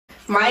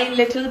My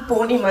little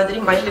pony மாதிரி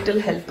my little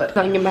helper.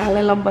 அங்க மேல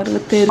எல்லாம் பாருங்க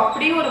தெரியும்.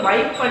 அப்படியே ஒரு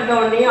வைப் பண்ண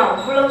உடனே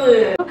அவ்வளவு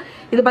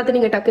இத பார்த்து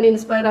நீங்க டக்குன்னு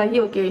இன்ஸ்பயர் ஆகி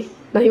ஓகே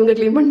நான் இவங்க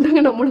க்ளீன்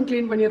பண்ணிட்டாங்க நம்மளும்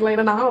க்ளீன் பண்ணிரலாம்.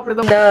 ஏன்னா நான்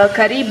அப்படிதான் இந்த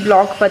கறி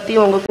பிளாக் பத்தி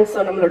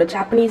உங்களுக்கு நம்மளோட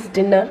ஜாப்பனீஸ்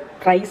டின்னர்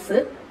ரைஸ்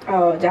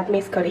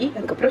ஜாப்பனீஸ் கறி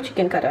அதுக்கப்புறம்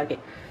chicken கராகே.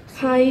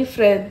 Hi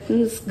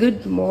friends, good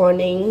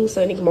morning. So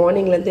இன்னைக்கு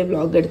மார்னிங்ல இருந்தே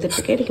vlog எடுத்துட்டு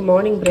இருக்கேன். இன்னைக்கு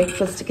மார்னிங்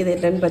பிரேக்ஃபாஸ்ட்க்கு இது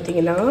என்னன்னு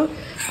பாத்தீங்கன்னா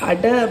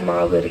அடை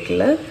மாவு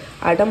இருக்குல்ல,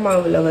 அடை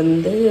மாவுல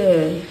வந்து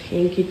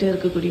என்கிட்ட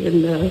இருக்கக்கூடிய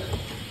இந்த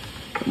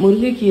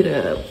முருங்கைக்கீரை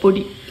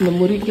பொடி, இந்த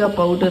முருங்கைக்காய்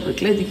பவுடர்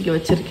இருக்குல்ல, இது இங்கே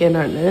வச்சுருக்கேன்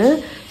நான்.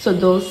 ஸோ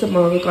தோசை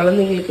மாவு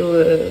குழந்தைங்களுக்கு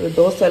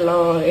தோசை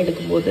எல்லாம்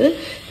எடுக்கும்போது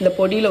இந்த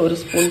பொடியில் ஒரு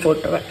ஸ்பூன்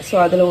போட்டுருவேன். ஸோ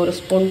அதில் ஒரு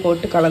ஸ்பூன்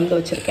போட்டு கலந்து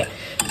வச்சுருக்கேன்.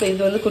 ஸோ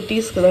இது வந்து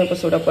குட்டீஸ்க்கு தான் இப்போ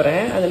சுட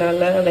போகிறேன்.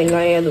 அதனால்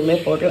வெங்காயம் எதுவுமே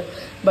போடல.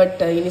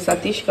 பட் இனி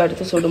சதீஷ்க்கு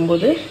அடுத்து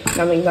சுடும்போது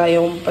நான்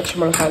வெங்காயம் பச்சை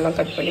மிளகாயெல்லாம்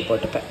கட் பண்ணி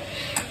போட்டுப்பேன்.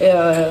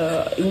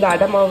 இந்த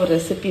அடை மாவு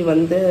ரெசிபி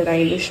வந்து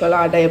நான்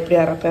யூஸ்வலாக அடை எப்படி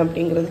அரைப்பேன்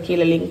அப்படிங்கிறது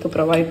கீழே லிங்க்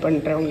ப்ரொவைட்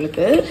பண்ணுறேன்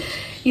உங்களுக்கு.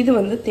 இது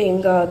வந்து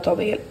தேங்காய்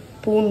துவையல்,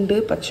 பூண்டு,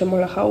 பச்சை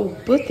மிளகா,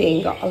 உப்பு,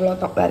 தேங்காய்,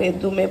 அவ்வளோதான், வேறு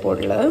எதுவுமே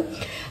போடல.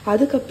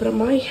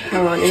 அதுக்கப்புறமா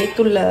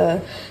நேற்றுள்ள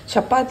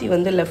சப்பாத்தி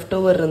வந்து லெஃப்ட்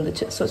ஓவர்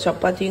இருந்துச்சு. ஸோ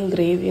சப்பாத்தியும்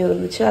கிரேவியும்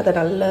இருந்துச்சு. அதை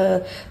நல்லா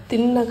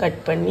தின்னாக கட்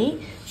பண்ணி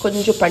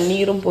கொஞ்சம்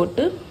பன்னீரும்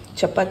போட்டு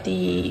சப்பாத்தி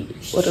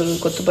ஒரு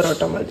கொத்து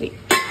பரோட்டா மாதிரி,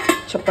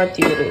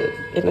 சப்பாத்தி ஒரு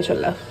என்ன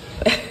சொல்ல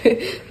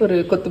ஒரு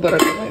கொத்து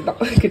பரோட்டா மாதிரி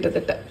தான்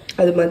கிட்டத்தட்ட,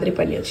 அது மாதிரி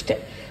பண்ணி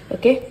வச்சுட்டேன்.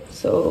 ஓகே,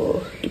 ஸோ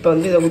இப்போ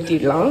வந்து இதை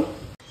ஊற்றிடலாம்.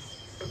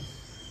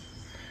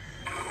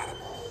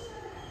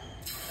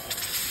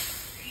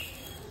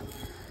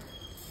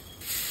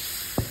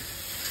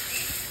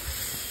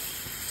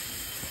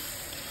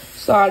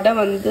 ஸோ அடை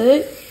வந்து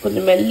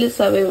கொஞ்சம்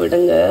மெல்லிசாவே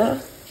விடுங்க.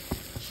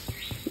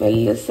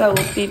 மெல்லிசாக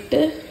ஊற்றிட்டு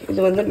இது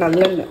வந்து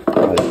நல்லெண்ணெய்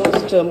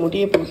ஆல்மோஸ்ட்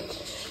முடிய போகும்.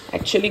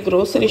 ஆக்சுவலி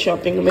க்ரோசரி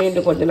ஷாப்பிங்குமே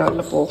இன்னும் கொஞ்சம்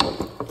நாளில் போகும்.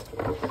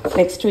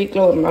 நெக்ஸ்ட்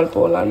வீக்கில் ஒரு நாள்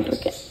போகலான்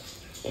இருக்கேன்.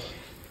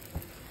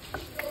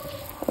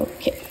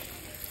 ஓகே,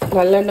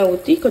 நல்லெண்ணெய்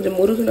ஊற்றி கொஞ்சம்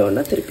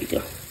முருகினோன்னா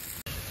திருப்பிக்கலாம்.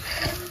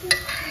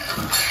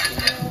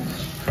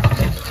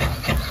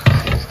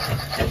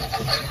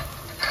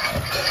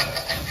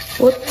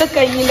 ஒத்த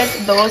கையில்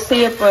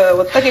தோசையை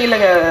ஒத்த கையில்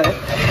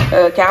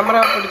கேமரா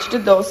பிடிச்சிட்டு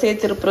தோசையை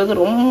திருப்புறது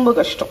ரொம்ப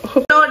கஷ்டம்.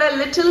 என்னோட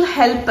little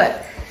helper,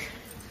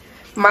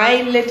 my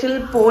little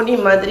Fani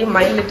மாதிரி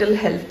my little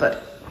helper.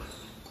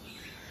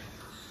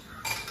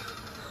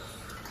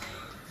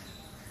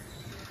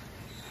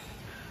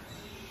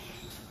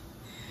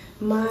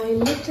 My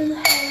little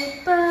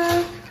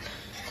helper.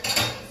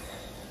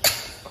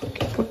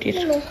 Okay,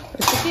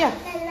 புட்டியா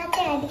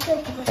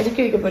அடிக்க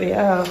வைக்க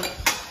போறியா?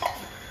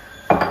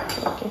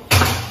 Okay.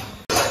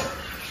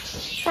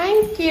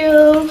 Thank you.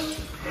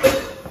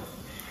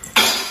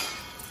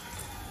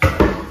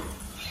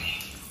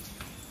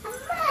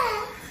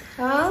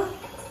 Huh?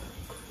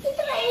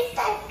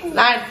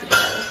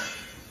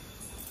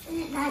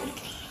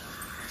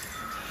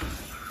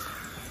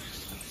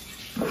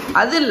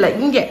 அது இல்லை,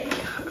 இங்க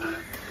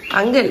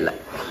அங்க இல்லை,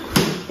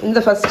 இந்த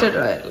ஃபர்ஸ்ட்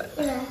ட்ராயர்ல.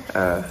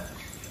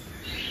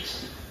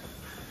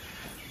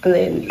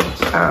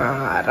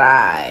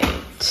 ரைட்.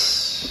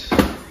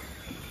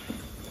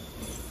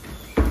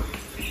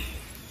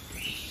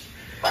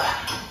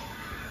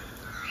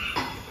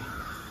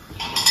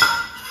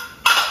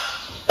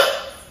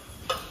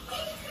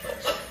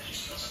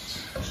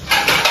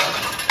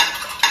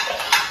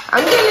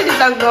 அங்கே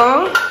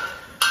தங்கம்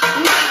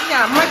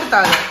அம்மாட்டு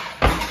தாங்க,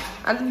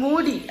 அது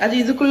மூடி, அது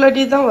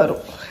இதுக்குள்ளாடி தான்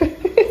வரும்.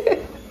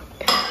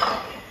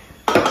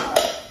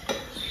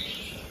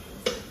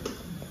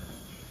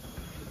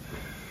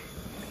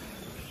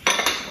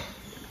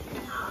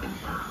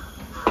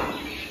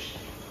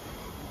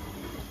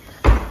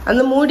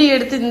 அந்த மூடி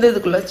எடுத்து இந்த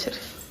இதுக்குள்ள வச்சிரு.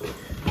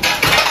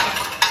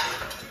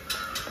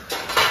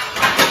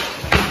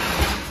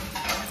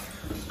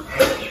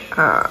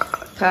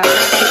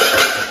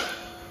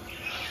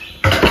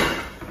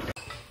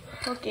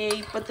 ஓகே,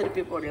 இப்போ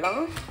திருப்பி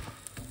போடலாம்.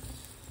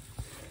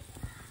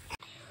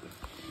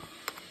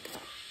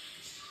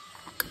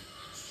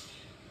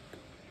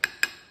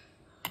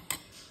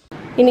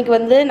 இன்னைக்கு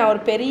வந்து நான் ஒரு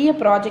பெரிய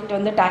ப்ராஜெக்ட்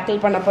வந்து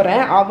டேக்கிள் பண்ண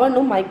போகிறேன்.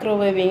 அவனும்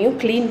மைக்ரோவேவையும்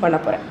க்ளீன் பண்ண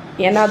போகிறேன்.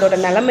 ஏன்னா அதோட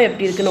நிலைமை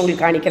எப்படி இருக்குன்னு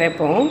உங்களுக்கு காணிக்கிறேன்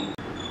இப்போ.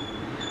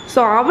 ஸோ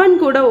அவன்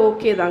கூட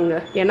ஓகே தாங்க,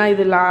 ஏன்னா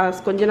இது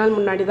கொஞ்ச நாள்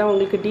முன்னாடி தான்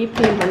உங்களுக்கு டீப்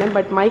க்ளீன் பண்ணேன்.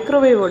 பட்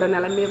மைக்ரோவேவோட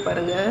நிலைமையை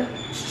பாருங்கள்.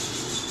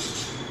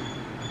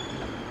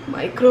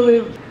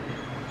 மைக்ரோவேவ்,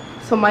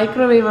 ஸோ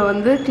மைக்ரோவேவை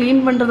வந்து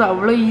க்ளீன் பண்ணுறது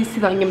அவ்வளோ ஈஸி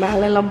தான். இங்கே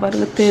மேலெல்லாம்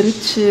பாருங்கள்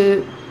தெரிச்சு.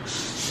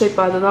 ஸோ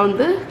இப்போ அதை தான்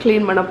வந்து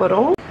க்ளீன் பண்ண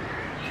போகிறோம்.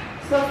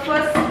 ஸோ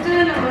ஃபஸ்ட்டு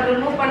நம்ம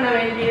ரிமூவ் பண்ண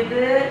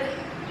வேண்டியது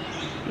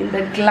இந்த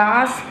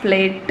கிளாஸ்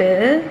பிளேட்டு.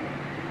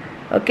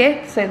 ஓகே,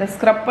 ஸோ இதை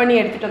ஸ்க்ரப் பண்ணி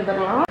எடுத்துகிட்டு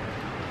வந்துடலாம்.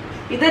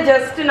 இதை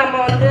ஜஸ்ட்டு நம்ம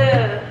வந்து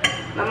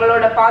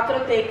நம்மளோட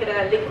பாத்திரம் தேய்க்கிற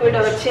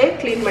லிக்விடை வச்சே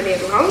க்ளீன்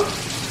பண்ணிடலாம்.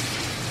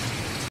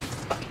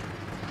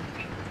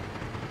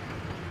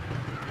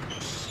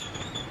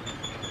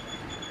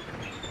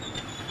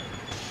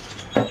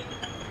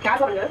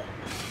 பாருங்க,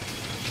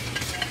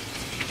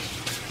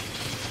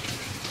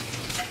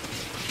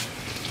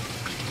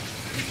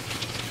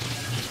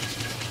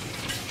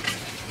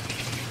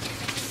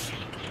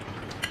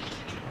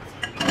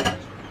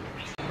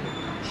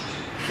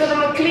 ஸோ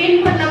நம்ம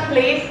க்ளீன் பண்ண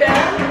பிளேட்டை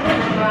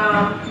நம்ம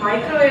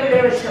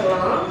மைக்ரோவேவ்லேயே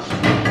வச்சிடலாம்.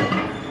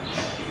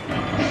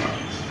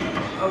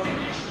 ஓகே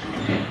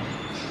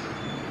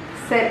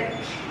சரி,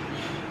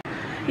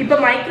 இப்போ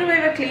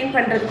மைக்ரோவேவை க்ளீன்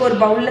பண்ணுறதுக்கு ஒரு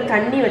பவுலில்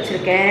தண்ணி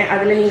வச்சுருக்கேன்.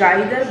 அதில் நீங்கள்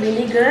ஐதர்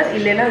வினிகர்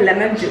இல்லைன்னா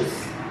லெமன்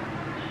ஜூஸ்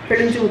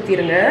பிழிஞ்சு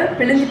ஊற்றிடுங்க.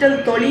 பிழிஞ்சிட்டு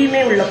அது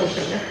தொலியுமே உள்ளே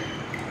போட்டுருங்க.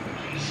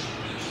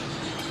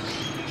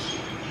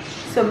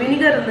 ஸோ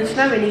வினிகர்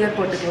இருந்துச்சுன்னா வினிகர்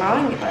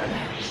போட்டுக்கலாம். இங்கே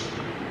பாருங்கள்.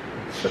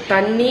 ஸோ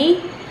தண்ணி,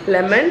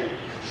 லெமன்,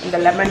 இந்த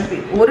லெமன்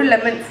ஒரு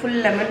லெமன் ஃபுல்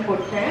லெமன்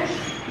போட்டேன்.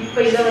 இப்போ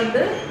இதை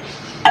வந்து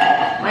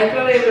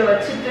மைக்ரோவேவில்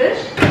வச்சுட்டு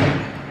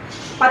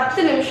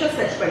 10 நிமிஷம்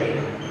செட்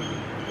பண்ணிடுவேன்.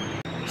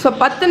 ஸோ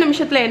 10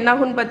 நிமிஷத்தில் என்ன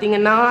ஆகும்னு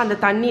பார்த்தீங்கன்னா அந்த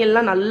தண்ணி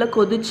எல்லாம் நல்லா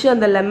கொதிச்சு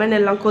அந்த லெமன்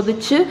எல்லாம்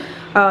கொதிச்சு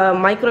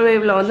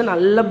மைக்ரோவேவில் வந்து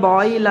நல்லா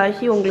பாயில்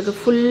ஆகி உங்களுக்கு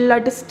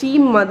ஃபுல்லாட்டு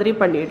ஸ்டீம் மாதிரி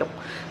பண்ணிவிடும்.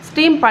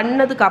 ஸ்டீம்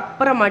பண்ணதுக்கு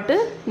அப்புறமாட்டு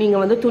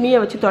நீங்கள் வந்து துணியை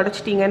வச்சு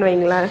தொடச்சிட்டிங்கன்னு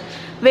வைங்களேன்.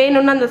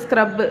 வேணும்னா அந்த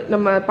ஸ்க்ரப்பு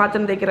நம்ம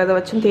பாத்திரம் தேய்க்கிறத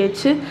வச்சும்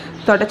தேய்ச்சி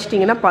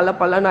தொடச்சிட்டிங்கன்னா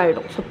பலன்னு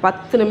ஆகிடும். ஸோ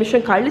 10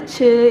 நிமிஷம்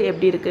கழித்து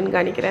எப்படி இருக்குன்னு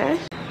காணிக்கிறேன்.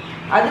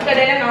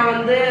 அதுக்கடையில் நான்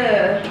வந்து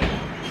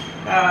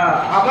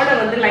அவனை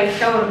வந்து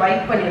லைட்டாக ஒரு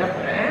வைப் பண்ணிட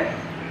போகிறேன்.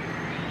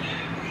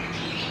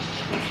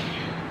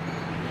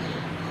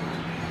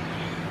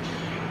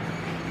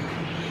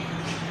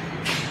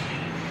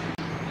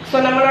 ஸோ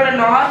நம்மளோட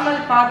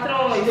நார்மல்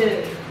பாத்திரம் இது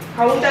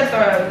கவுண்டர்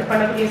இது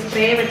பண்ணக்கூடிய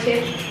ஸ்ப்ரே வச்சு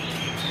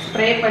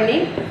ஸ்ப்ரே பண்ணி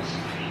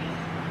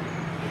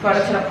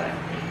தொடச்சிடப்பேன்.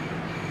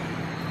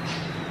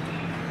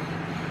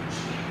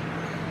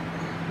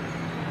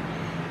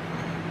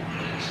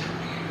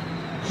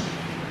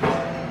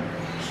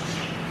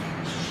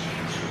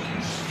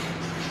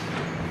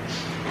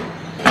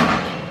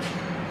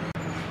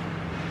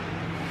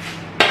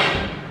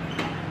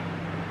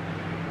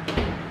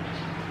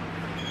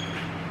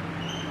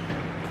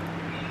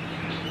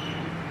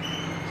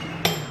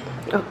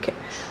 ஓகே,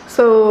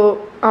 ஸோ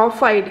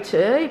ஆஃப் ஆயிடுச்சு.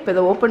 இப்போ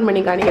இதை ஓப்பன்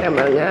பண்ணி காணிக்கிறேன்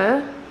பாருங்க.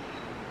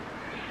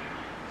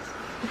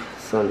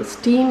 ஸோ அந்த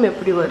ஸ்டீம்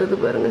எப்படி வருது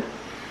பாருங்க.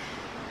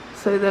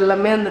 ஸோ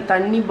இதெல்லாமே அந்த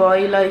தண்ணி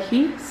பாயில்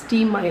ஆகி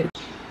ஸ்டீம்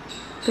ஆயிருக்கு.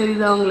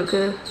 தெரியுதா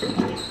உங்களுக்கு?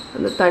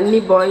 அந்த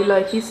தண்ணி பாயில்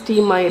ஆகி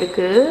ஸ்டீம்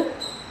ஆயிருக்கு.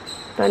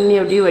 தண்ணி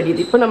அப்படியே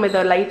வடியுது. இப்போ நம்ம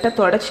இதை லைட்டாக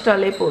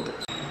தொடச்சிட்டாலே போதும்.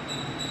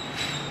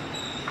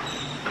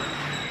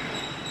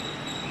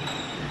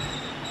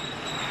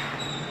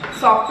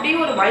 ஸோ அப்படியே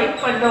ஒரு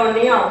வைப் பண்ண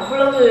உடனே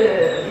அவ்வளவு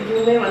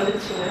இதுவுமே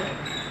வந்துடுச்சுங்க.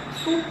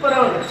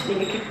 சூப்பராக வந்துடுச்சு.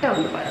 நீங்கள் கிட்ட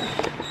வந்து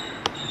பாருங்கள்.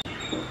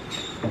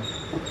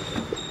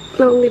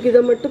 நான் உங்களுக்கு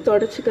இதை மட்டும்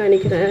தொடச்சி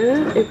காணிக்கிறேன்.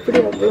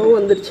 எப்படி அவ்வளோ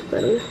வந்துடுச்சு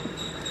பாருங்கள்.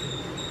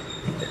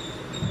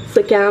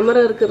 ஸோ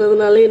கேமரா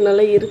இருக்கிறதுனால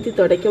என்னால் இருத்தி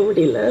துடைக்க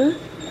முடியல.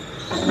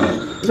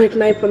 பட்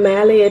நான் இப்போ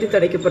மேலே ஏறி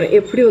துடைக்க போகிறேன்.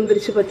 எப்படி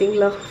வந்துடுச்சு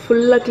பார்த்தீங்களா?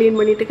 ஃபுல்லாக க்ளீன்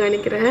பண்ணிவிட்டு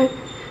காணிக்கிறேன்.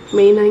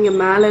 மெயினாக இங்கே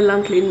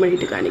மேலெல்லாம் க்ளீன்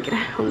பண்ணிவிட்டு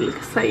காணிக்கிறேன்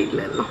உங்களுக்கு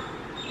சைடில் எல்லாம்.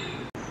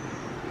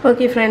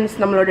 ஓகே ஃப்ரெண்ட்ஸ்,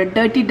 நம்மளோட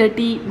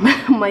டர்ட்டி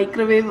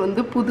மைக்ரோவேவ்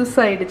வந்து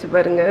புதுசாகிடுச்சு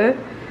பாருங்கள்.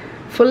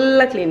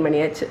 ஃபுல்லாக க்ளீன்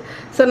பண்ணியாச்சு.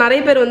 ஸோ நிறைய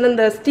பேர் வந்து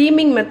இந்த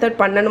ஸ்டீமிங் மெத்தட்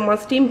பண்ணணுமா,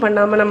 ஸ்டீம்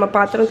பண்ணாமல் நம்ம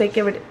பாத்திரம்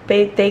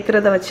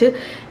தேய்க்கிறத வச்சு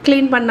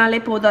க்ளீன்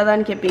பண்ணாலே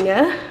போதாதான்னு கேட்பீங்க.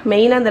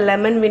 மெயினாக அந்த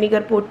லெமன்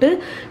வினிகர் போட்டு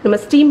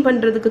நம்ம ஸ்டீம்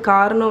பண்ணுறதுக்கு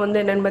காரணம்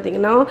வந்து என்னென்னு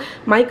பார்த்தீங்கன்னா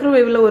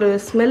மைக்ரோவேவில் ஒரு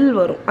ஸ்மெல்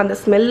வரும். அந்த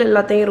ஸ்மெல்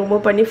எல்லாத்தையும்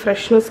ரிமூவ் பண்ணி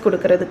ஃப்ரெஷ்னஸ்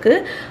கொடுக்கறதுக்கு.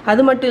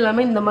 அது மட்டும்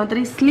இல்லாமல் இந்த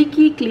மாதிரி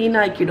ஸ்லிக்கி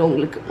க்ளீன் ஆக்கிடும்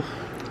உங்களுக்கு.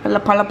 நல்லா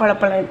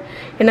பழப்பழப்பழம்.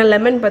 ஏன்னா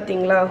லெமன்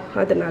பார்த்தீங்களா,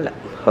 அதனால.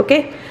 ஓகே,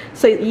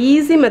 ஸோ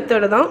ஈஸி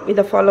மெத்தடு தான்.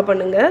 இதை ஃபாலோ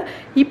பண்ணுங்கள்.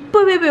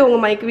 இப்போவே போய்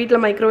உங்கள்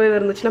வீட்டில் மைக்ரோவேவ்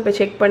இருந்துச்சுன்னா போய்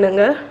செக்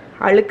பண்ணுங்கள்.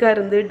 அழுக்காக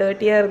இருந்து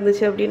டர்ட்டியாக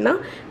இருந்துச்சு அப்படின்னா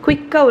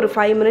குயிக்காக ஒரு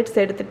 5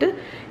 மினிட்ஸ் எடுத்துகிட்டு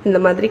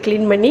இந்த மாதிரி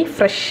க்ளீன் பண்ணி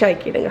ஃப்ரெஷ்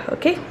ஆக்கிடுங்க.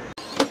 ஓகே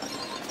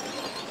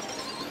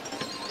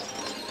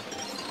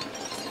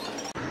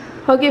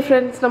ஓகே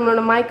ஃப்ரெண்ட்ஸ்,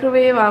 நம்மளோட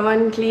மைக்ரோவேவ்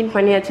அவன் க்ளீன்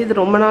பண்ணியாச்சு. இது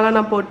ரொம்ப நாளாக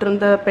நான்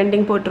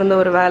பெண்டிங் போட்டிருந்த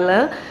ஒரு வேலை.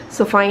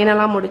 ஸோ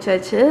ஃபைனலாக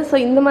முடிச்சாச்சு. ஸோ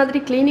இந்த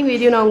மாதிரி க்ளீனிங்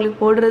வீடியோ நான்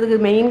உங்களுக்கு போடுறதுக்கு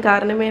மெயின்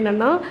காரணமே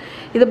என்னென்னா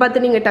இதை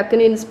பார்த்து நீங்கள்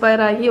டக்குன்னு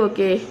இன்ஸ்பயர் ஆகி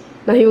ஓகே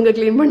நான் இவங்க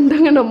க்ளீன்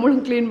பண்ணிட்டாங்க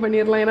நம்மளும் க்ளீன்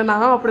பண்ணிடலாம். ஏன்னா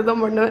நான் அப்படி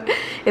தான் பண்ணுவேன்.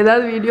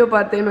 ஏதாவது வீடியோ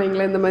பார்த்தேன்னு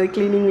வைங்களேன், இந்த மாதிரி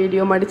க்ளீனிங்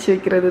வீடியோ, மடித்து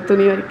வைக்கிறது,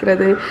 துணி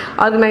வைக்கிறது,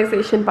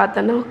 ஆர்கனைசேஷன்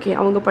பார்த்தோன்னா ஓகே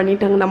அவங்க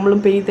பண்ணிட்டாங்க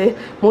நம்மளும் போய்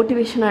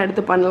மோட்டிவேஷனாக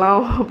எடுத்து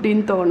பண்ணலாம்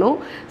அப்படின்னு தோணும்.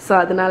 ஸோ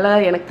அதனால்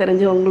எனக்கு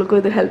தெரிஞ்சு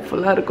உங்களுக்கும் இது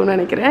ஹெல்ப்ஃபுல்லாக இருக்கும்னு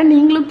நினைக்கிறேன்.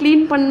 நீங்களும்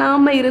க்ளீன்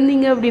பண்ணாமல்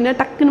இருந்தீங்க அப்படின்னா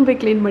டக்குன்னு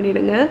போய் க்ளீன்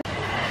பண்ணிவிடுங்க.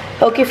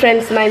 ஓகே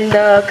ஃப்ரெண்ட்ஸ், நான் இந்த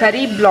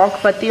கறி பிளாக்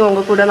பற்றி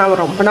உங்கள் கூட நான்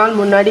ரொம்ப நாள்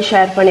முன்னாடி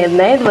ஷேர்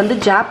பண்ணியிருந்தேன். இது வந்து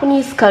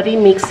ஜாப்பனீஸ் கறி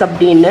மிக்ஸ்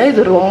அப்படின்னு.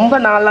 இது ரொம்ப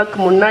நாளுக்கு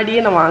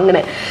முன்னாடியே நான்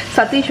வாங்கினேன்.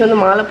 சதீஷ் வந்து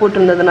மாலை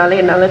போட்டிருந்ததுனால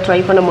என்னால் ட்ரை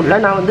பண்ண முடியல.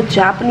 நான் வந்து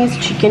ஜாப்பனீஸ்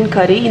சிக்கன்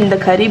கறி இந்த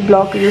கறி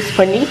பிளாக் யூஸ்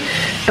பண்ணி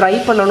ட்ரை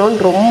பண்ணணும்னு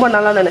ரொம்ப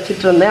நாளாக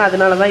நினச்சிட்டு இருந்தேன்.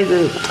 அதனால தான் இது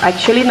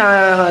ஆக்சுவலி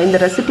நான் இந்த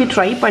ரெசிபி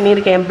ட்ரை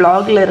பண்ணியிருக்கேன். என்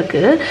பிளாகில்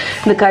இருக்குது.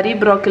 இந்த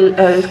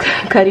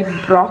கறி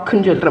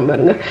ப்ராக்குன்னு சொல்கிறேன்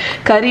பாருங்க.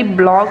 கறி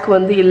பிளாக்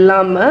வந்து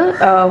இல்லாமல்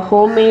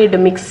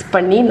ஹோம்மேடு மிக்ஸ்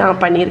பண்ணி நான்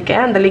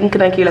பண்ணியிருக்கேன். அந்த லிங்க்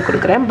நான் கீழே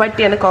கொடுக்குறேன். பட்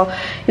எனக்கு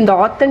இந்த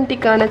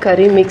ஆத்தென்டிக்கான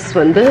கறி மிக்ஸ்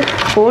வந்து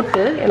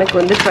போட்டு எனக்கு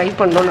வந்து ட்ரை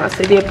பண்ணணும்னு ஆசை.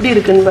 இது எப்படி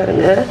இருக்குன்னு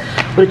பாருங்கள்.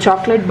 ஒரு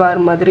சாக்லேட் பார்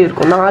மாதிரி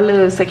இருக்கும், 4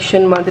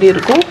 செக்ஷன் மாதிரி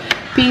இருக்கும்,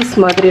 பீஸ்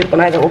மாதிரி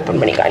இருக்கும். நான் இதை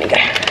ஓப்பன் பண்ணி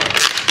காணிக்கிறேன்.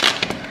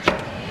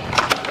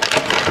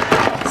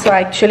 ஸோ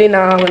ஆக்சுவலி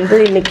நான் வந்து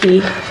இன்னைக்கு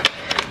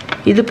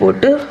இது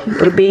போட்டு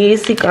ஒரு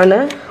பேசிக்கான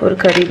ஒரு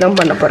கறி தான்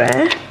பண்ண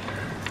போகிறேன்.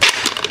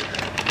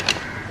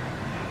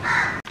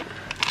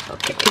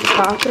 ஓகே, இது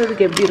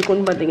பார்க்குறதுக்கு எப்படி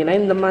இருக்கும்னு பார்த்தீங்கன்னா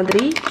இந்த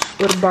மாதிரி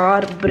ஒரு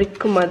பார்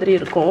பிரிக் மாதிரி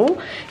இருக்கும்.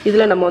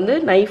 இதில் நம்ம வந்து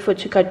நைஃப்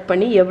வச்சு கட்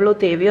பண்ணி எவ்வளோ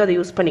தேவையோ அதை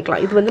யூஸ்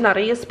பண்ணிக்கலாம். இது வந்து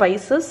நிறைய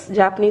ஸ்பைசஸ்,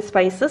 ஜாப்பனீஸ்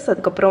ஸ்பைசஸ்,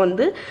 அதுக்கப்புறம்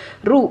வந்து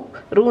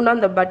ரூனா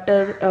அந்த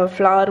பட்டர்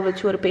ஃப்ளார்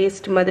வச்சு ஒரு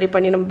பேஸ்ட் மாதிரி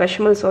பண்ணி நம்ம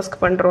பெஷமல்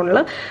சாஸ்க்கு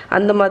பண்ணுறோம்ல,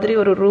 அந்த மாதிரி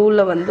ஒரு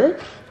ரூவில் வந்து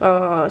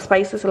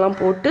ஸ்பைசஸ் எல்லாம்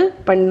போட்டு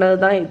பண்ணது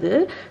தான் இது.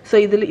 ஸோ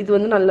இது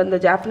வந்து நல்ல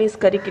இந்த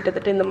ஜாப்பனீஸ் கறி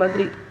கிட்டத்தட்ட இந்த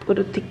மாதிரி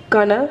ஒரு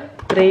திக்கான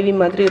கிரேவி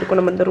மாதிரி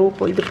இருக்கும் நம்ம இந்த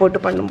இது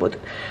போட்டு பண்ணும்போது.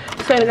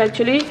 ஸோ எனக்கு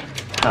ஆக்சுவலி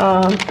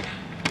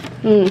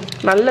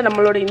நல்ல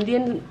நம்மளோட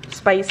இந்தியன்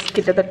ஸ்பைஸ்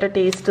கிட்டத்தட்ட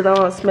டேஸ்ட்டு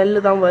தான்,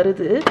 ஸ்மெல்லு தான்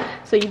வருது.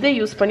 ஸோ இதை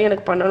யூஸ் பண்ணி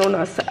எனக்கு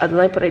பண்ணணும்னு ஆசை.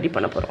 அதுதான் இப்போ ரெடி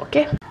பண்ண போகிறோம்.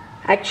 ஓகே,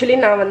 ஆக்சுவலி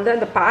நான் வந்து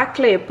அந்த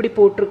பேக்கில் எப்படி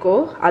போட்டிருக்கோ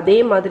அதே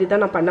மாதிரி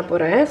தான் நான் பண்ண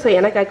போகிறேன். ஸோ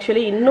எனக்கு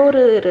ஆக்சுவலி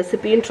இன்னொரு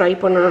ரெசிபியும் ட்ரை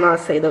பண்ணணும்னு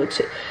ஆசை இதை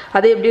வச்சு.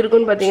 அது எப்படி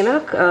இருக்குன்னு பார்த்தீங்கன்னா,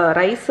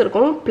 ரைஸ்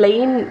இருக்கும்,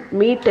 பிளெயின்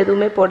மீட்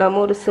எதுவுமே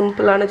போடாமல் ஒரு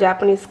சிம்பிளான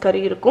ஜாப்பனீஸ்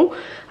கறி இருக்கும்,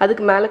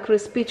 அதுக்கு மேலே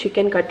கிறிஸ்பி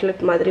சிக்கன்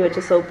கட்லெட் மாதிரி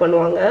வச்சு சர்வ்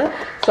பண்ணுவாங்க.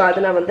 ஸோ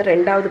அதை நான் வந்து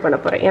 2வது பண்ண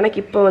போகிறேன்.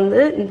 எனக்கு இப்போ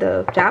வந்து இந்த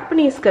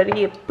ஜாப்பனீஸ் கறி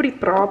எப்படி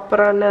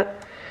ப்ராப்பரான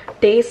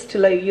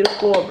டேஸ்ட்டில்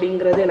இருக்கும்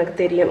அப்படிங்கிறது எனக்கு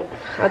தெரியணும்.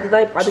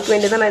 அதுதான் இப்போ அதுக்கு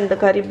வேண்டி தான் நான் இந்த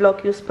கறி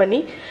பிளாக் யூஸ் பண்ணி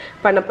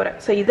பண்ண போகிறேன்.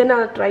 ஸோ இதை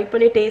நான் ட்ரை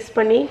பண்ணி டேஸ்ட்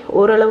பண்ணி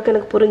ஓரளவுக்கு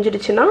எனக்கு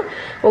புரிஞ்சிடுச்சுன்னா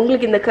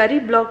உங்களுக்கு இந்த கறி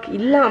பிளாக்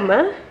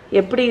இல்லாமல்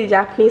எப்படி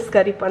ஜாப்பனீஸ்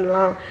கறி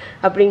பண்ணலாம்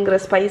அப்படிங்கிற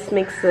ஸ்பைஸ்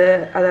மிக்ஸு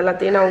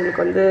அதெல்லாத்தையும் நான்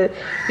உங்களுக்கு வந்து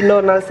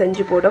இன்னொரு நாள்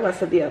செஞ்சு போட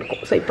வசதியாக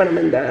இருக்கும். ஸோ இப்போ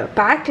நம்ம இந்த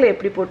பேக்கில்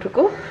எப்படி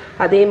போட்டிருக்கோ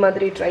அதே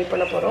மாதிரி ட்ரை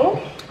பண்ண போகிறோம்.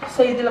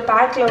 ஸோ இதில்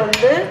பேக்கில்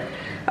வந்து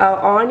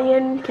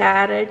ஆனியன்,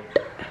 கேரட்,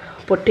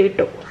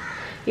 பொட்டேட்டோ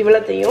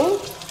இவ்வளோத்தையும்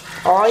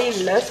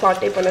ஆயிலில்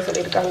சாட்டே பண்ண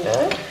சொல்லியிருக்காங்க.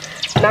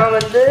 நான்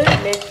வந்து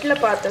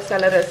நெட்டில் பார்த்த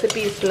சில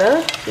ரெசிபீஸில்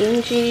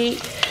இஞ்சி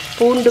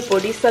பூண்டு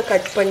பொடிசாக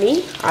கட் பண்ணி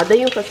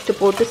அதையும் ஃபஸ்ட்டு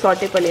போட்டு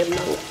சாட்டே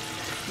பண்ணியிருந்தாங்க.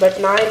 பட்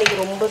நான் இன்றைக்கி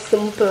ரொம்ப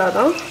சிம்பிளாக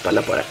தான்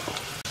பண்ண போகிறேன்.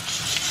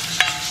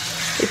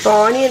 இப்போ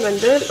ஆனியன்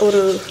வந்து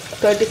ஒரு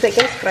 30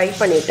 செகண்ட்ஸ் ஃப்ரை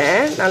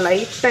பண்ணிட்டேன். நான்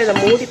லைட்டாக இதை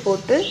மூடி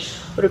போட்டு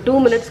ஒரு 2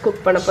 மினிட்ஸ்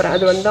குக் பண்ண போகிறேன்.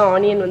 அது வந்து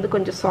ஆனியன் வந்து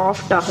கொஞ்சம்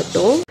சாஃப்ட்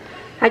ஆகட்டும்.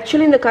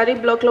 ஆக்சுவலி இந்த கறி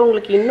பிளாக்ல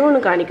உங்களுக்கு இன்னொன்று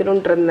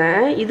காணிக்கணும்னு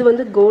இருந்தேன். இது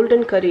வந்து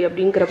கோல்டன் கறி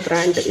அப்படிங்கிற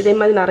பிராண்டு. இதே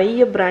மாதிரி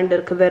நிறைய பிராண்ட்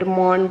இருக்குது,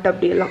 வெர்மாண்ட்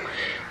அப்படியெல்லாம்.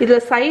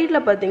 இதில்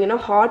சைடில் பார்த்தீங்கன்னா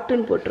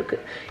ஹாட்டுன்னு போட்டிருக்கு.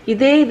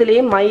 இதே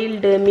இதுலேயே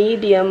மைல்டு,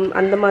 மீடியம்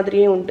அந்த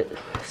மாதிரியும் உண்டு.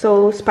 ஸோ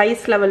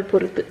ஸ்பைஸ் லெவல்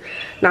பொறுத்து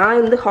நான்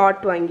வந்து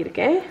ஹாட்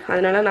வாங்கியிருக்கேன்.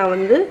 அதனால் நான்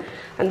வந்து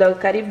அந்த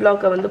கறி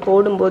பிளாக்கை வந்து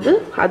போடும்போது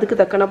அதுக்கு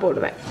தக்கன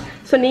போடுவேன்.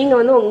 ஸோ நீங்கள்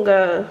வந்து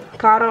உங்கள்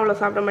காரம் அவ்வளோ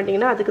சாப்பிட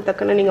மாட்டிங்கன்னா அதுக்கு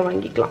தக்கன நீங்கள்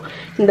வாங்கிக்கலாம்.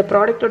 இந்த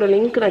ப்ராடக்டோட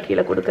லிங்க் நான்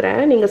கீழே கொடுக்குறேன்,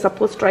 நீங்கள்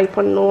சப்போஸ் ட்ரை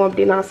பண்ணணும்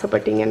அப்படின்னு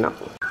ஆசைப்பட்டீங்கன்னா.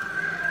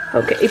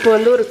 ஓகே, இப்போ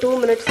வந்து ஒரு 2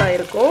 மினிட்ஸ்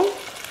ஆகிருக்கும்.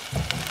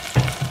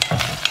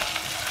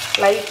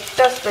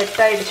 லைட்டாக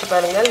ஸ்ப்ரெட் ஆகிடுச்சு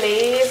பாருங்கள்.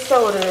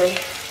 லேசாக ஒரு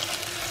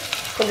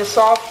கொஞ்சம்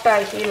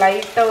சாஃப்டாகி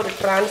லைட்டாக ஒரு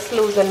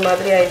டிரான்ஸ்லூசன்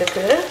மாதிரி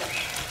ஆகிருக்கு.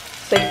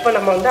 ஸோ இப்போ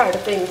நம்ம வந்து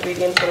அடுத்த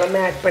இன்க்ரீடியன்ட்ஸ் எல்லாமே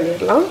ஆட்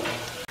பண்ணிடலாம்.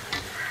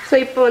 ஸோ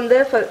இப்போ வந்து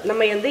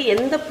நம்ம வந்து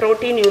எந்த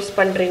ப்ரோட்டீன் யூஸ்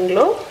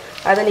பண்ணுறீங்களோ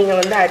அதை நீங்கள்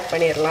வந்து ஆட்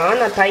பண்ணிடலாம்.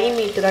 நான் தை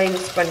மீட்டு தான்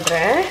யூஸ்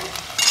பண்ணுறேன்,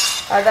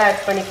 அதை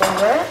ஆட்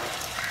பண்ணிக்கோங்க.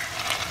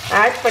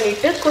 ஆட்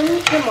பண்ணிவிட்டு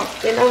கொஞ்சமாக,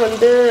 ஏன்னா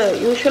வந்து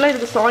யூஸ்வலாக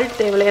இதுக்கு சால்ட்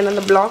தேவையில்லை, ஏன்னா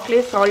அந்த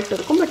பிளாக்லேயே சால்ட்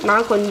இருக்கும், பட்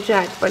நான் கொஞ்சம்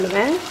ஆட்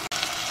பண்ணுவேன்.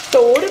 ஸோ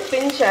ஒரு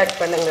பிஞ்ச் ஆட்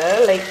பண்ணுங்கள்,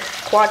 லைக்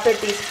 1/4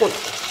 டீஸ்பூன்,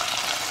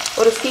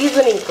 ஒரு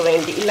சீசனிங்க்கு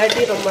வேண்டி,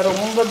 இல்லாட்டி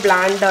ரொம்ப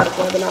பிளாண்டாக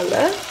இருக்கும்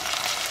அதனால.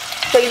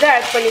 ஸோ இதை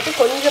ஆட் பண்ணிவிட்டு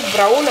கொஞ்சம்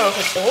ப்ரௌன்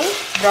ஆகட்டும்.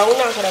 ப்ரௌன்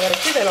ஆகிற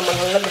வரைக்கும் இதை நம்ம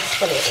நல்லா மிக்ஸ்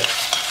பண்ணிடுறோம்.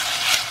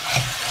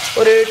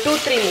 ஒரு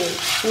 2-3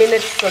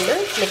 மினிட்ஸ் வந்து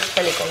மிக்ஸ்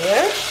பண்ணிக்கோங்க.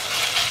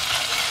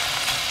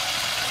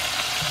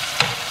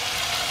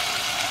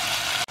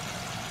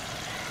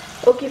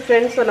 ஓகே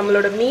ஃப்ரெண்ட்ஸ், ஸோ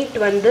நம்மளோட மீட்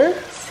வந்து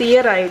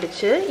சியர்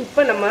ஆகிடுச்சு.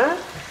 இப்போ நம்ம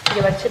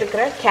இங்கே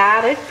வச்சுருக்கிற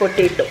கேரட்,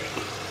 பொட்டேட்டோ,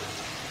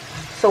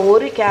 ஸோ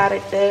ஒரு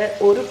கேரட்டு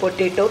ஒரு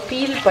பொட்டேட்டோ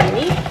பீல்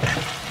பண்ணி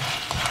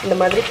இந்த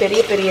மாதிரி பெரிய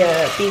பெரிய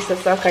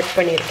பீசஸாக கட்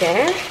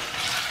பண்ணியிருக்கேன்.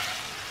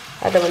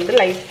 அதை வந்து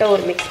லைட்டாக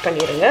ஒரு மிக்ஸ்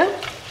பண்ணிடுங்க.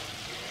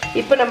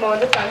 இப்போ நம்ம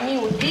வந்து தண்ணி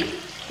ஊற்றி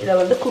இதை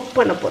வந்து குக்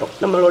பண்ண போகிறோம்.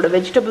 நம்மளோட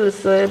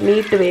வெஜிடபிள்ஸு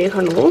மீட்டு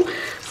வேகணும்.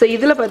 ஸோ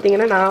இதில்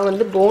பார்த்திங்கன்னா நான்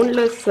வந்து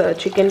போன்லெஸ்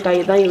சிக்கன் தை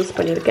தான் யூஸ்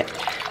பண்ணியிருக்கேன்.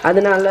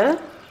 அதனால்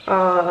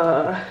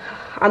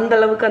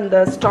அந்தளவுக்கு அந்த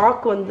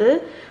ஸ்டாக் வந்து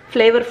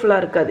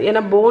ஃப்ளேவர்ஃபுல்லாக இருக்காது.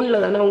 ஏன்னா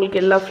போனில் தானே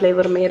உங்களுக்கு எல்லா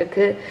ஃப்ளேவருமே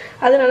இருக்குது.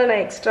 அதனால்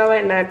நான்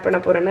எக்ஸ்ட்ராவாக என்ன ஆட் பண்ண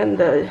போகிறேன்னா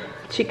இந்த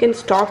சிக்கன்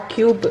ஸ்டாக்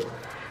க்யூப்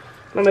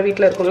நம்ம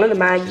வீட்டில் இருக்கோம்ல, இந்த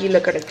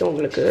மேகியில் கிடைக்கும்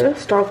உங்களுக்கு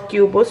ஸ்டாக்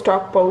க்யூபோ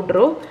ஸ்டாக்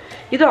பவுடரோ,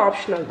 இது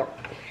ஆப்ஷனல் தான்.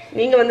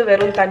 நீங்கள் வந்து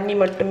வெறும் தண்ணி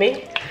மட்டுமே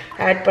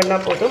ஆட்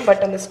பண்ணால் போதும்.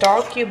 பட் அந்த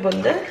ஸ்டாக் க்யூப்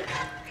வந்து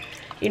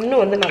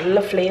இன்னும் வந்து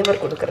நல்ல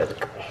ஃப்ளேவர்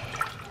கொடுக்கறதுக்கு.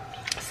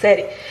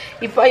 சரி,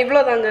 இப்போ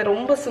இவ்வளோதாங்க,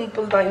 ரொம்ப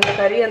சிம்பிள் தான் இந்த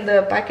கறி. அந்த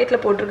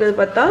பேக்கெட்டில் போட்டிருக்கிறது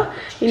பார்த்தா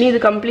இனி இது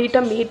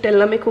கம்ப்ளீட்டாக மீட்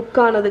எல்லாமே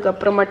குக் ஆனதுக்கு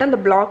அப்புறமாட்ட அந்த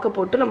பிளாக்கை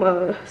போட்டு நம்ம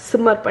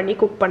சிம்மர் பண்ணி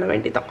குக் பண்ண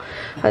வேண்டியதான்.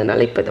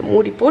 அதனால் இப்போ இதை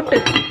மூடி போட்டு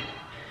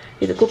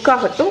இது குக்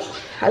ஆகட்டும்.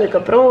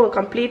 அதுக்கப்புறம்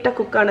கம்ப்ளீட்டாக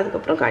குக்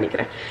ஆனதுக்கப்புறம்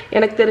காணிக்கிறேன்.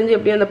 எனக்கு தெரிஞ்சு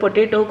எப்படியும் அந்த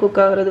பொட்டேட்டோ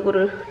குக் ஆகிறதுக்கு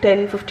ஒரு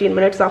 10-15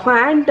 மினிட்ஸ் ஆகும்.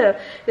 அண்ட்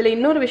இதில்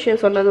இன்னொரு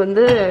விஷயம் சொன்னது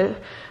வந்து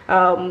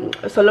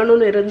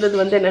சொல்லணும்னு இருந்தது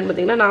வந்து என்னென்னு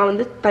பார்த்தீங்கன்னா, நான்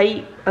வந்து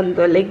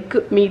அந்த லெக்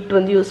மீட்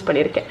வந்து யூஸ்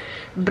பண்ணியிருக்கேன்.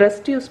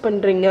 பிரெஸ்ட் யூஸ்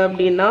பண்ணுறீங்க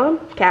அப்படின்னா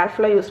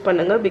கேர்ஃபுல்லாக யூஸ்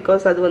பண்ணுங்கள்,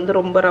 பிகாஸ் அது வந்து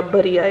ரொம்ப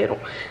ரப்பரி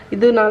ஆயிரும்.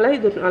 இதனால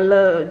இது நல்ல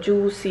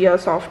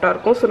ஜூஸியாக சாஃப்டாக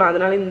இருக்கும். ஸோ நான்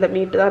அதனால் இந்த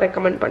மீட்டு தான்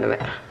ரெக்கமெண்ட்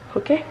பண்ணுவேன்.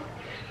 ஓகே,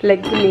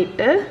 லெக்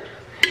மீட்டு.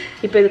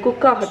 இப்போ இது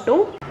குக்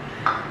ஆகட்டும்.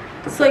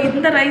 ஸோ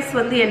இந்த ரைஸ்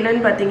வந்து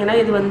என்னன்னு பார்த்தீங்கன்னா,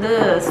 இது வந்து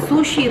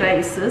sushi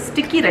rice,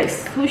 sticky rice.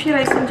 Sushi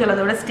ரைஸ்ன்னு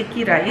சொல்லதை விட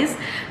ஸ்டிக்கி ரைஸ்.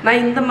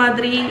 நான் இந்த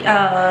மாதிரி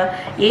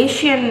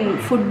ஏஷியன்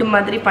ஃபுட்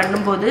மாதிரி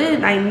பண்ணும்போது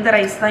நான் இந்த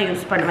ரைஸ் தான்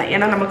யூஸ் பண்ணுவேன்.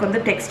 ஏன்னா நமக்கு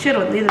வந்து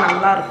டெக்ஸ்சர் வந்து இது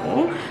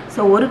நல்லாயிருக்கும்.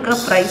 ஸோ 1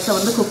 கப் ரைஸை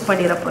வந்து குக்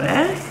பண்ணிட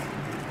போகிறேன்.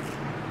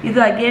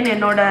 இது அகெயின்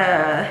என்னோட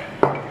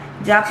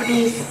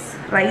ஜாப்பனீஸ்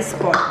ரைஸ்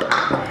பாட்.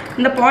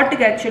 இந்த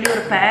பாட்டுக்கு ஆக்சுவலி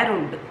ஒரு பேர்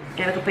உண்டு,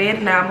 எனக்கு பேர்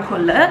ஞாபகம்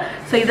இல்லை.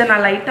 ஸோ இதை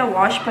நான் லைட்டாக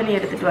வாஷ் பண்ணி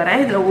எடுத்துகிட்டு வரேன்.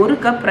 இதில் 1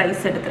 கப்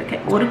ரைஸ்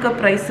எடுத்திருக்கேன். 1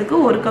 கப் ரைஸுக்கு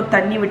 1 கப்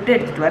தண்ணி விட்டு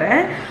எடுத்துகிட்டு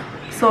வரேன்.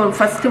 ஸோ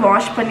ஃபஸ்ட்டு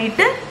வாஷ்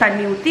பண்ணிவிட்டு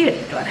தண்ணி ஊற்றி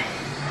எடுத்துகிட்டு வரேன்.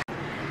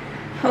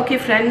 ஓகே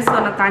ஃப்ரெண்ட்ஸ், ஸோ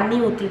நான் தண்ணி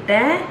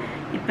ஊற்றிட்டேன்.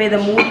 இப்போ இதை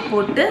மூடி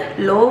போட்டு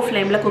லோ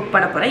ஃப்ளேமில் குக்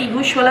பண்ண போகிறேன்.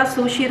 யூஸ்வலாக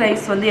சூஷி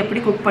ரைஸ் வந்து எப்படி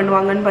குக்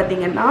பண்ணுவாங்கன்னு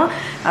பார்த்தீங்கன்னா,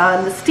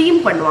 அந்த ஸ்டீம்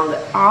பண்ணுவாங்க,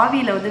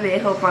 ஆவியில் வந்து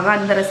வேக வைப்பாங்க.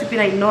 அந்த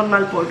ரெசிபி நான் இன்னொரு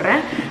நாள்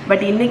போடுறேன்.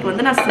 பட் இன்றைக்கி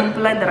வந்து நான்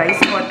சிம்பிளாக இந்த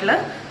ரைஸ் பாட்டில்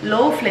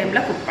லோ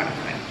ஃப்ளேமில் குக் பண்ண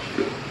போகிறேன்.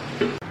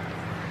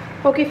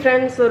 ஓகே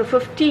ஃப்ரெண்ட்ஸ், ஒரு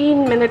 15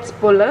 மினிட்ஸ்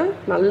போல்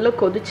நல்லா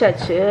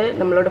கொதிச்சாச்சு.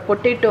 நம்மளோட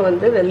பொட்டேட்டோ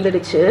வந்து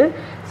வெந்துடுச்சு.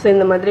 ஸோ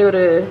இந்த மாதிரி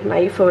ஒரு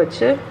நைஃபை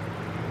வச்சு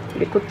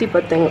இப்படி குத்தி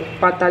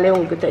பார்த்தாலே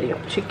உங்களுக்கு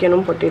தெரியும்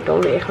சிக்கனும்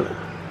பொட்டேட்டோவும் வேகணும்.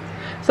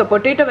 ஸோ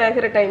பொட்டேட்டோ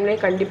வேகிற டைம்லேயே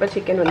கண்டிப்பாக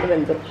சிக்கன் வந்து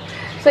வெந்துடும்.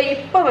 ஸோ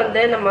இப்போ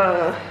வந்து நம்ம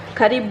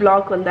கறி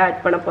பிளாக் வந்து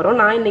ஆட் பண்ண போகிறோம்.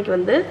 நான் இன்றைக்கி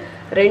வந்து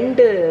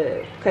 2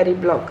 கறி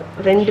பிளாக்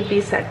 2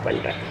 பீஸ் ஆட்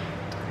பண்ணுறேன்.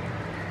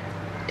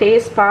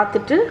 டேஸ்ட்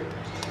பார்த்துட்டு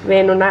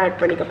வேணும்னா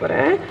ஆட் பண்ணிக்க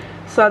போகிறேன்.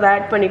 ஸோ அதை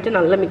ஆட் பண்ணிவிட்டு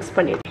நல்லா மிக்ஸ்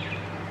பண்ணிவிட்டு,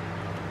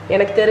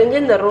 எனக்கு தெரிஞ்சு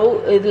இந்த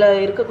இதில்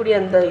இருக்கக்கூடிய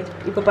அந்த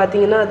இப்போ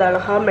பார்த்தீங்கன்னா அது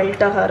அழகாக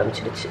மெல்ட் ஆக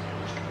ஆரம்பிச்சிடுச்சு.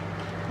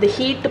 இந்த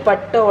ஹீட்டு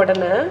பட்ட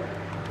உடனே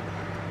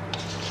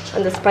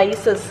அந்த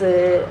ஸ்பைசஸ்ஸு,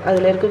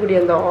 அதில் இருக்கக்கூடிய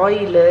அந்த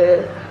ஆயிலு,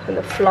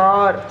 அந்த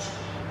ஃப்ளார்,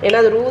 ஏன்னா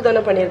அது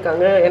தானே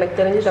பண்ணியிருக்காங்க. எனக்கு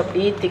தெரிஞ்சது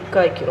அப்படியே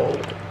திக்காக்கிடும்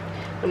உங்களுக்கு.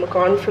 நம்ம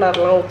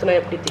கார்ன்ஃப்ளவர்லாம் ஊற்றினா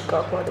எப்படி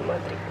திக்காகும் அது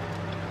மாதிரி.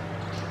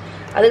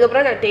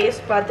 அதுக்கப்புறம் நான்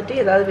டேஸ்ட் பார்த்துட்டு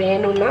ஏதாவது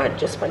வேணும்னா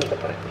அட்ஜஸ்ட் பண்ணிக்க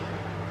போகிறேன்.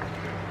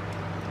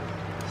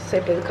 ஸோ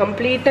இப்போ இது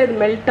கம்ப்ளீட்டாக இது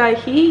மெல்ட்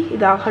ஆகி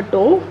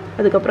இதாகட்டும்,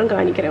 அதுக்கப்புறம்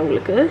காணிக்கிறேன்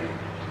உங்களுக்கு.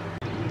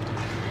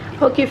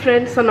 ஓகே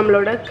ஃப்ரெண்ட்ஸ், ஸோ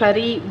நம்மளோட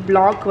கறி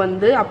பிளாக்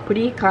வந்து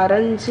அப்படி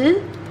கரைஞ்சி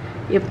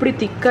எப்படி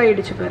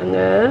திக்காயிடுச்சு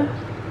பாருங்கள்.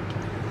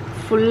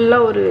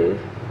 ஃபுல்லாக ஒரு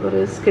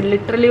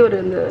லிட்ரலி ஒரு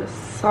இந்த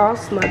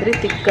சாஸ் மாதிரி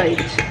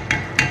திக்காயிடுச்சு.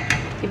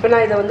 இப்போ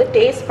நான் இதை வந்து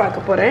டேஸ்ட்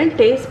பார்க்க போகிறேன்.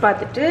 டேஸ்ட்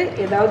பார்த்துட்டு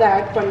ஏதாவது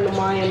ஆட்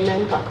பண்ணணுமா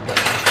என்னன்னு பார்க்க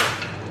போகிறேன்.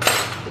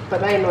 இப்போ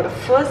தான் என்னோடய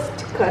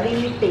ஃபர்ஸ்ட் கறி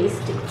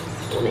டேஸ்டிங்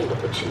ஸ்பூன்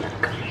எங்கள் பூச்சியில்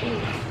இருக்கு.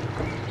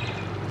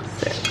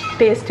 சரி,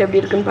 டேஸ்ட்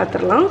எப்படி இருக்குன்னு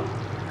பார்த்துடலாம்.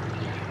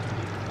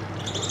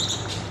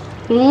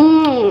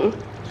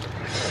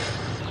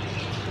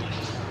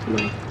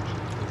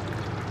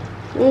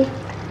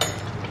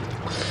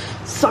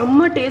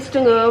 செம்ம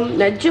டேஸ்ட்டுங்க.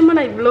 நிஜமாக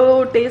நான் இவ்வளோ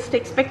டேஸ்ட்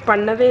எக்ஸ்பெக்ட்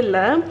பண்ணவே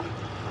இல்லை.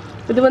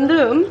 இது வந்து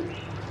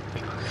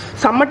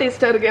செம்ம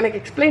டேஸ்ட்டாக இருக்குது. எனக்கு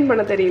எக்ஸ்பிளைன்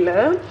பண்ண தெரியல.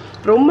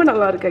 ரொம்ப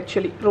நல்லா இருக்குது.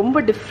 ஆக்சுவலி ரொம்ப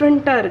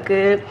டிஃப்ரெண்ட்டாக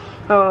இருக்குது.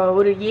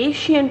 ஒரு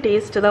ஏஷியன்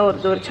டேஸ்ட்டு தான்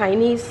வருது. ஒரு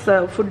சைனீஸ்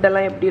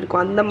ஃபுட்டெல்லாம் எப்படி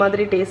இருக்கும் அந்த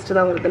மாதிரி டேஸ்ட்டு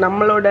தான் வருது.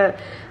 நம்மளோட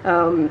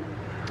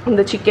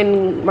இந்த சிக்கன்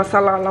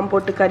மசாலாலாம்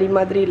போட்டு கறி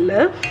மாதிரி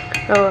இல்லை.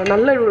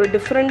 நல்ல ஒரு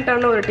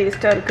டிஃப்ரெண்ட்டான ஒரு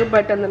டேஸ்ட்டாக இருக்குது.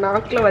 பட் அந்த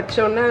நாக்கில்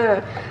வச்சோன்னே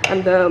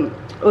அந்த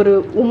ஒரு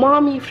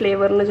உமாமி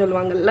ஃப்ளேவர்னு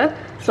சொல்லுவாங்கள்ல,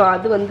 ஸோ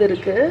அது வந்து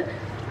இருக்குது.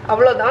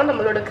 அவ்வளோதான்,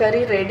 நம்மளோட கறி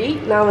ரெடி.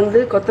 நான் வந்து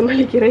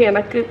கொத்தமல்லி கீரை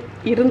எனக்கு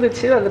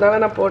இருந்துச்சு, அதனால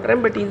நான்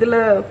போடுறேன். பட் இதில்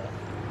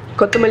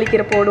கொத்தமல்லி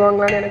கீரை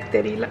போடுவாங்களான்னு எனக்கு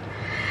தெரியல.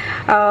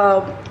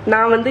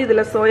 நான் வந்து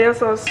இதில் சோயா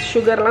சாஸ்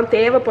சுகர்லாம்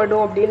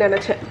தேவைப்படும் அப்படின்னு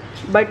நினச்சேன்.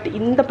 பட்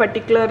இந்த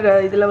பர்டிகுலர்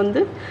இதில்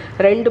வந்து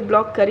 2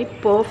 பிளாக் கறி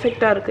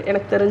பர்ஃபெக்டாக இருக்குது.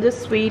 எனக்கு தெரிஞ்ச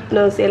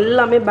ஸ்வீட்னஸ்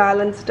எல்லாமே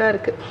பேலன்ஸ்டாக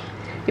இருக்குது.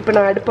 இப்போ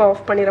நான் அடுப்பை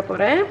ஆஃப் பண்ணிட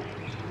போகிறேன்.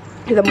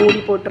 இதை மூடி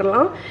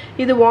போட்டுடலாம்.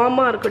 இது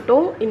வார்மாக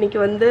இருக்கட்டும். இன்றைக்கி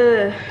வந்து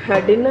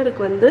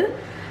டின்னருக்கு வந்து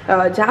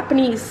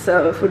ஜாப்பனீஸ்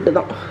ஃபுட்டு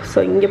தான். ஸோ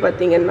இங்கே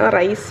பார்த்தீங்கன்னா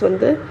ரைஸ்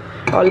வந்து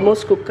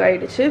ஆல்மோஸ்ட் குக்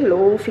ஆகிடுச்சு. லோ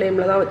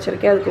ஃப்ளேமில் தான்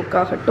வச்சுருக்கேன், அது குக்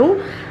ஆகட்டும்.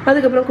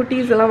 அதுக்கப்புறம்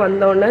குட்டீஸ் எல்லாம்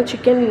வந்தோடனே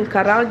சிக்கன்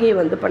கராகே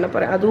வந்து பண்ண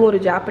போகிறேன். அதுவும் ஒரு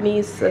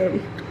ஜாப்பனீஸ்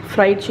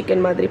ஃப்ரைட்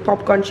சிக்கன் மாதிரி,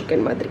 பாப்கார்ன்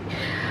சிக்கன் மாதிரி.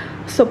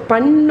 ஸோ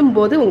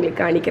பண்ணும்போது உங்களுக்கு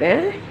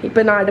காணிக்கிறேன்.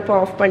 இப்போ நான் அடுப்பை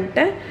ஆஃப்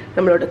பண்ணிட்டேன்.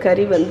 நம்மளோட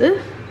கறி வந்து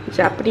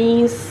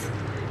ஜாப்பனீஸ்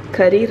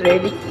கறி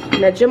ரெடி.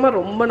 நிஜமாக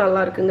ரொம்ப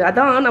நல்லா இருக்குங்க.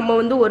 அதான் நம்ம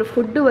வந்து ஒரு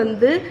ஃபுட்டு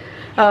வந்து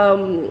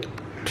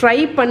ட்ரை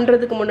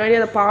பண்ணுறதுக்கு முன்னாடி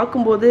அதை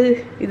பார்க்கும்போது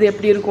இது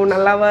எப்படி இருக்கும்,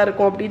 நல்லாவா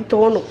இருக்கும் அப்படின்னு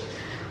தோணும்.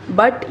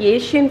 பட்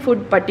ஏஷியன்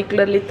ஃபுட்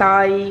பர்டிகுலர்லி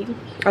தாய்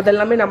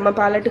அதெல்லாமே நம்ம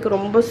பேலட்டுக்கு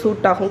ரொம்ப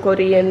சூட் ஆகும்.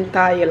 கொரியன்,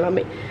 தாய்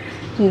எல்லாமே.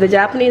 இந்த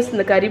ஜாப்பனீஸ்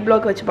இந்த கறி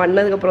பிளாக் வச்சு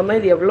பண்ணதுக்கப்புறம் தான்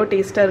இது எவ்வளோ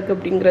டேஸ்ட்டாக இருக்குது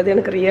அப்படிங்கிறது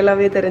எனக்கு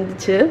ரியலாகவே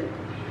தெரிஞ்சிச்சு.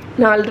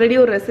 நான் ஆல்ரெடி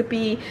ஒரு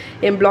ரெசிபி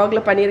என் பிளாக்ல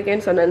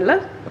பண்ணியிருக்கேன்னு சொன்னேன்ல,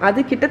 அது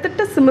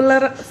கிட்டத்தட்ட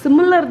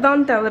சிமிலர்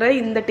தான் தவிர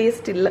இந்த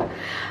டேஸ்ட் இல்லை.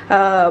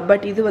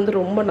 பட் இது வந்து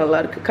ரொம்ப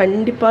நல்லாயிருக்கு,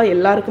 கண்டிப்பாக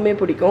எல்லாருக்குமே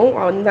பிடிக்கும்.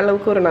 அந்த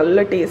அளவுக்கு ஒரு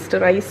நல்ல டேஸ்ட்.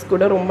 ரைஸ்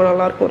கூட ரொம்ப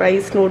நல்லாயிருக்கும்,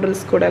 ரைஸ்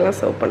நூடுல்ஸ் கூட எல்லாம்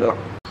சர்வ்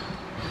பண்ணலாம்.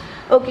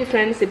 ஓகே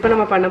ஃப்ரெண்ட்ஸ், இப்போ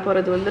நம்ம பண்ண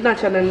போகிறது வந்து நான்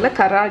சொன்னேன்ல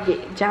கராகே,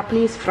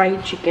 ஜாப்பனீஸ்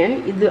ஃப்ரைட் சிக்கன்.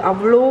 இது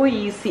அவ்வளோ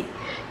ஈஸி,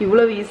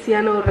 இவ்வளோ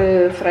ஈஸியான ஒரு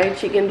ஃப்ரைட்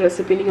சிக்கன்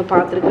ரெசிபி நீங்கள்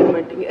பார்த்துருக்க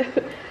மாட்டீங்க.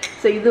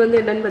 ஸோ இது வந்து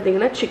என்னென்னு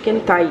பார்த்தீங்கன்னா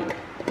சிக்கன் தாய்,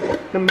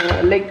 நம்ம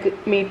லெக்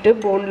மீட்டு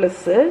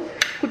போன்லெஸ்ஸு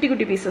குட்டி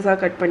குட்டி பீசஸாக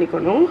கட்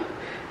பண்ணிக்கணும்.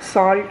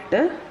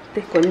 சால்ட்டு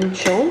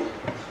கொஞ்சம்,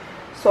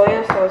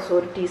 சோயா சாஸ்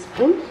ஒரு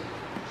டீஸ்பூன்.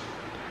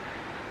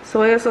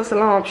 சோயா சாஸ்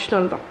எல்லாம்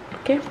ஆப்ஷனல் தான்.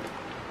 ஓகே,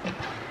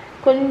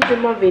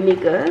 கொஞ்சமாக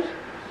வினிகர்,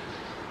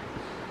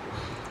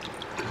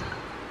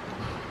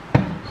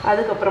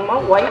 அதுக்கப்புறமா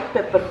ஒயிட்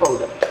பெப்பர்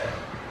பவுடர்.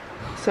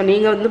 ஸோ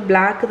நீங்கள் வந்து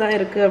பிளாக் தான்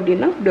இருக்குது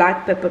அப்படின்னா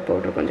பிளாக் பெப்பர்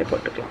பவுடர் கொஞ்சம்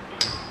போட்டுக்கலாம்.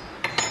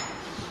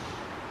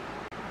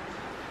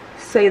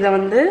 ஸோ இதை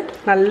வந்து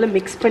நல்லா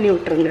மிக்ஸ் பண்ணி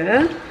விட்டுருங்க.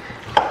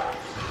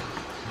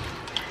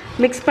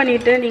 மிக்ஸ்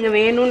பண்ணிவிட்டு நீங்கள்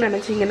வேணும்னு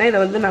நினச்சிங்கன்னா இதை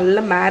வந்து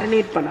நல்லா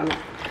மேரினேட்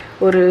பண்ணலாம்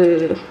ஒரு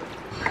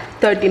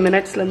 30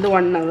 மினிட்ஸ்லேருந்து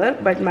 1 hour.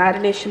 பட்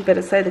மேரினேஷன்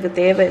பெருசாக இதுக்கு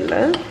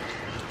தேவையில்லை.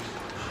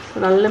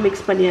 நல்லா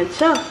மிக்ஸ்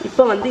பண்ணியாச்சா?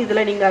 இப்போ வந்து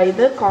இதில் நீங்கள்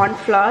இது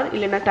கார்ன்ஃப்ளவர்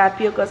இல்லைன்னா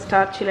டாப்பியோக்கா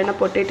ஸ்டார்ச் இல்லைன்னா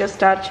பொட்டேட்டோ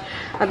ஸ்டார்ச்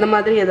அந்த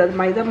மாதிரி ஏதாவது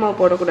மைதா மாவு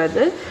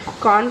போடக்கூடாது,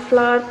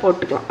 கார்ன்ஃப்ளவர்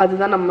போட்டுக்கலாம்.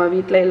 அதுதான் நம்ம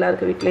வீட்டில்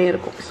எல்லாருக்கும் வீட்லேயும்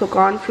இருக்கும். ஸோ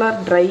கார்ன்ஃப்ளவர்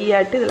ட்ரை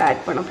ஆகிட்டு இதில்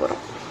ஆட் பண்ண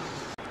போகிறோம்.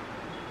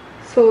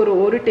 ஸோ ஒரு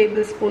 1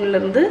 டேபிள்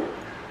ஸ்பூன்லேருந்து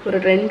ஒரு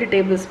 2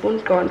 டேபிள் ஸ்பூன்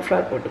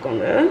கார்ன்ஃப்ளவர்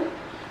போட்டுக்கோங்க.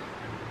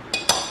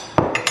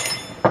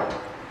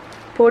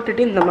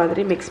 போட்டுட்டு இந்த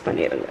மாதிரி மிக்ஸ்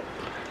பண்ணிடுங்க.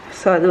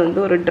 ஸோ அது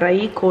வந்து ஒரு ட்ரை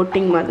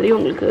கோட்டிங் மாதிரி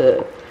உங்களுக்கு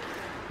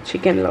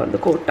சிக்கனில் வந்து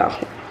கோட்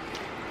ஆகும்.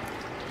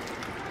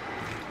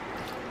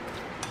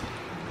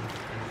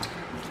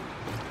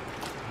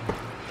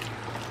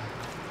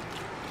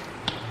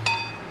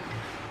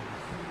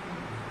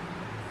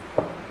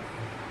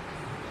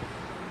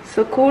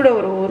 ஸோ கூட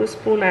ஒரு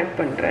ஸ்பூன் ஆட்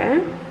பண்ணுறேன்.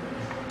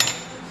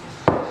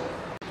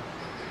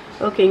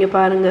 ஓகே, இங்கே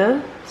பாருங்கள்,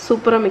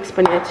 சூப்பராக மிக்ஸ்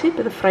பண்ணியாச்சு.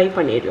 இப்போ இதை ஃப்ரை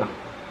பண்ணிடலாம்.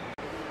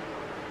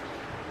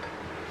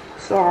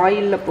 ஸோ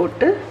ஆயிலில்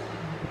போட்டு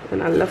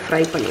நல்லா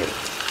ஃப்ரை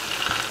பண்ணிடலாம்.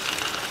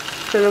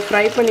 ஸோ இதை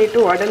ஃப்ரை பண்ணிவிட்டு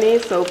உடனே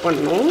சர்வ்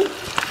பண்ணணும்,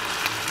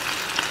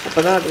 அப்போ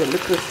தான் அது வந்து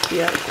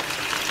கிறிஸ்பியாக இருக்கும்.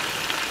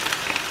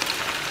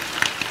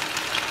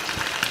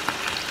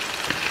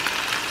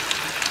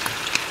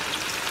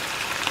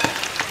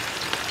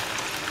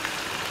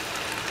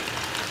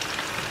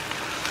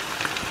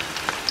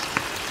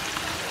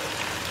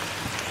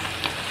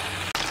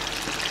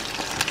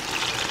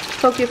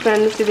 ஓகே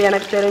ஃப்ரெண்ட்ஸ், இது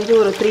எனக்கு தெரிஞ்சு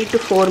ஒரு 3 to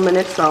 4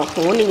 minutes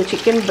ஆகும். நீங்கள்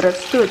சிக்கன்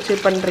பிரெஸ்ட்டு வச்சு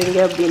பண்ணுறீங்க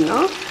அப்படின்னா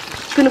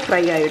டக்குன்னு ஃப்ரை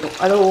ஆகிடும்.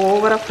 அதை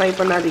ஓவராக ஃப்ரை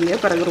பண்ணாதீங்க,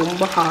 பிறகு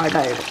ரொம்ப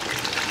ஹார்டாகிடும்.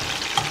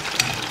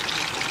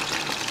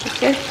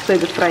 ஓகே, ஸோ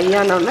இது ஃப்ரை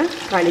ஆனோன்னு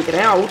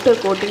காணிக்கிறேன்.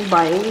 அவுட்டர் கோட்டிங்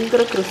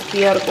பயங்கர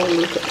கிறிஸ்பியாக இருக்கும்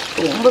உங்களுக்கு.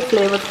 ரொம்ப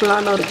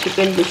ஃப்ளேவர்ஃபுல்லான ஒரு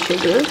சிக்கன் டிஷ்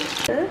இது.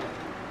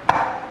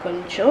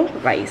 கொஞ்சம்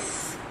ரைஸ்.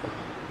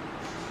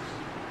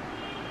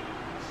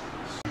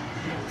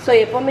 ஸோ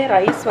எப்போவுமே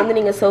ரைஸ் வந்து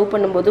நீங்கள் சர்வ்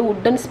பண்ணும்போது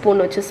உட்டன்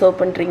ஸ்பூன் வச்சு சர்வ்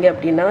பண்ணுறீங்க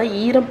அப்படின்னா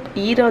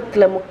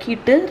ஈரத்தில்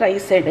முக்கிட்டு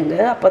ரைஸ் எடுங்க.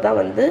 அப்போ தான்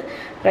வந்து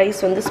ரைஸ்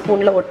வந்து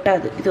ஸ்பூனில்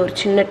ஒட்டாது. இது ஒரு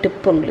சின்ன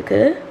டிப் உங்களுக்கு.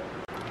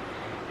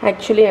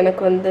 ஆக்சுவலி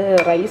எனக்கு வந்து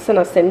ரைஸை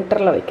நான்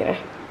சென்டரில்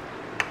வைக்கிறேன்,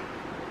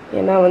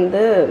 ஏன்னா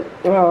வந்து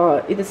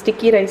இது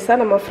ஸ்டிக்கி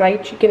ரைஸாக நம்ம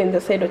ஃப்ரைட் சிக்கன்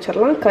இந்த சைடு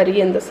வச்சிடலாம், கறி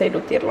இந்த சைடு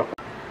ஊற்றிடலாம்.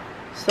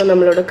 ஸோ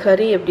நம்மளோட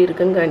கறி எப்படி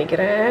இருக்குன்னு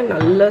காணிக்கிறேன்.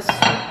 நல்லா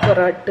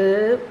சூப்பராட்டு.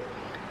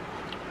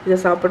 இதை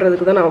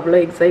சாப்பிட்றதுக்கு தான் நான் அவ்வளோ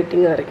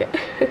எக்ஸைட்டிங்காக இருக்கேன்.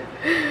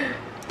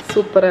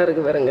 சூப்பராக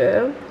இருக்குது பாருங்க.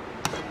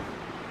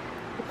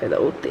 இப்போ இதை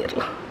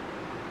ஊற்றிடலாம்.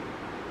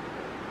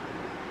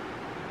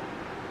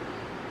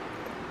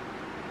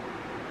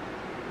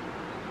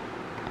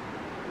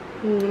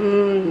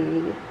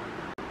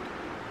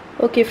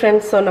 ஓகே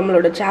ஃப்ரெண்ட்ஸ், ஸோ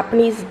நம்மளோட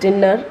ஜாப்பனீஸ்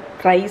டின்னர்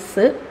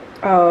ரைஸு,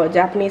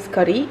 ஜாப்பனீஸ்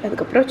கறி,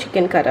 அதுக்கப்புறம்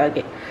சிக்கன்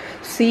கராகே.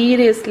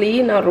 சீரியஸ்லி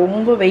நான்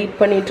ரொம்ப வெயிட்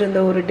பண்ணிகிட்டு இருந்த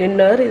ஒரு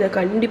டின்னர். இதை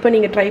கண்டிப்பாக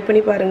நீங்கள் ட்ரை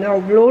பண்ணி பாருங்கள்,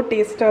 அவ்வளோ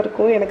டேஸ்ட்டாக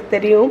இருக்கும். எனக்கு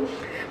தெரியும்,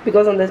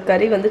 பிகாஸ் அந்த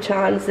கறி வந்து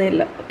சான்ஸே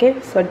இல்லை. ஓகே,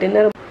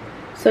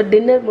 ஸோ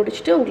டின்னர்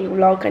முடிச்சுட்டு உங்களுக்கு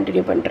vlog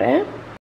கண்டினியூ பண்ணுறேன்.